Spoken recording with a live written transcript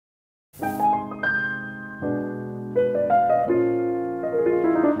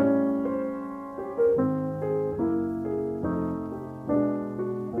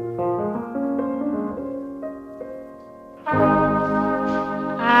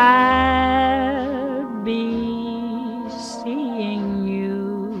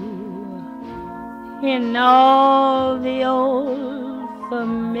in all the old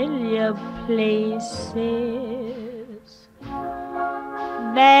familiar places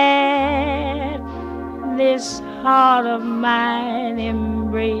that this heart of mine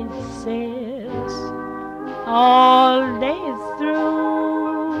embraces all day through.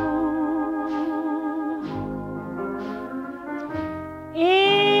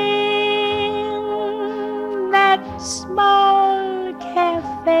 In that small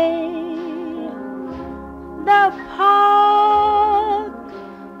cafe, the park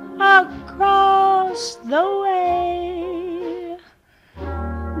across the way,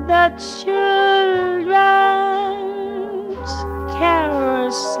 the children's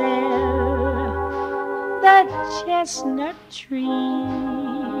carousel, the chestnut trees,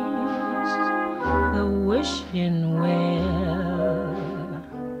 the wishing well.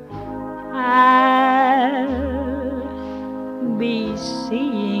 I'll be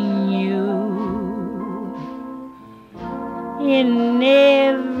seeing you in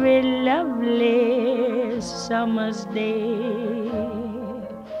every lovely summer's day,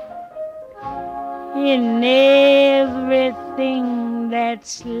 in everything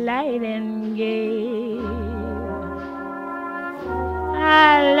that's light and gay.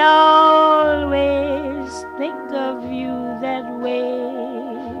 I'll always think of you that way.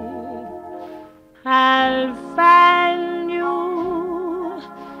 I'll find you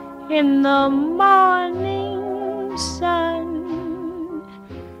in the morning sun,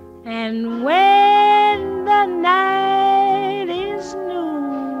 and when the night is new,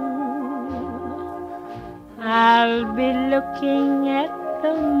 I'll be looking at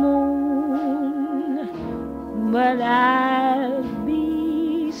the moon, but I'll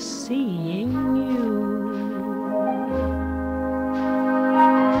be seeing you.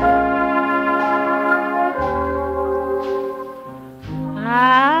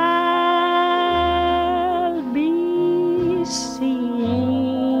 I'll be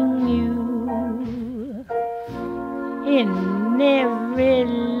seeing you in every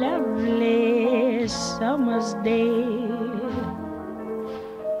lovely summer's day,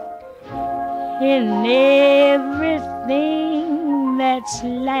 in everything that's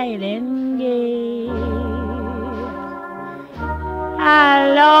light and gay.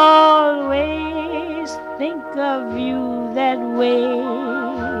 I'll always think of you that way.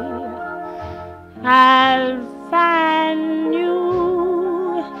 I'll find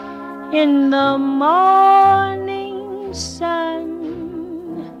you in the morning sun,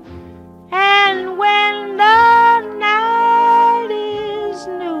 and when the night is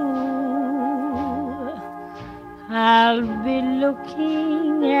new, I'll be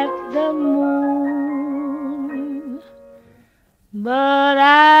looking at the moon, but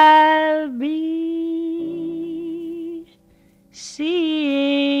I'll be seeing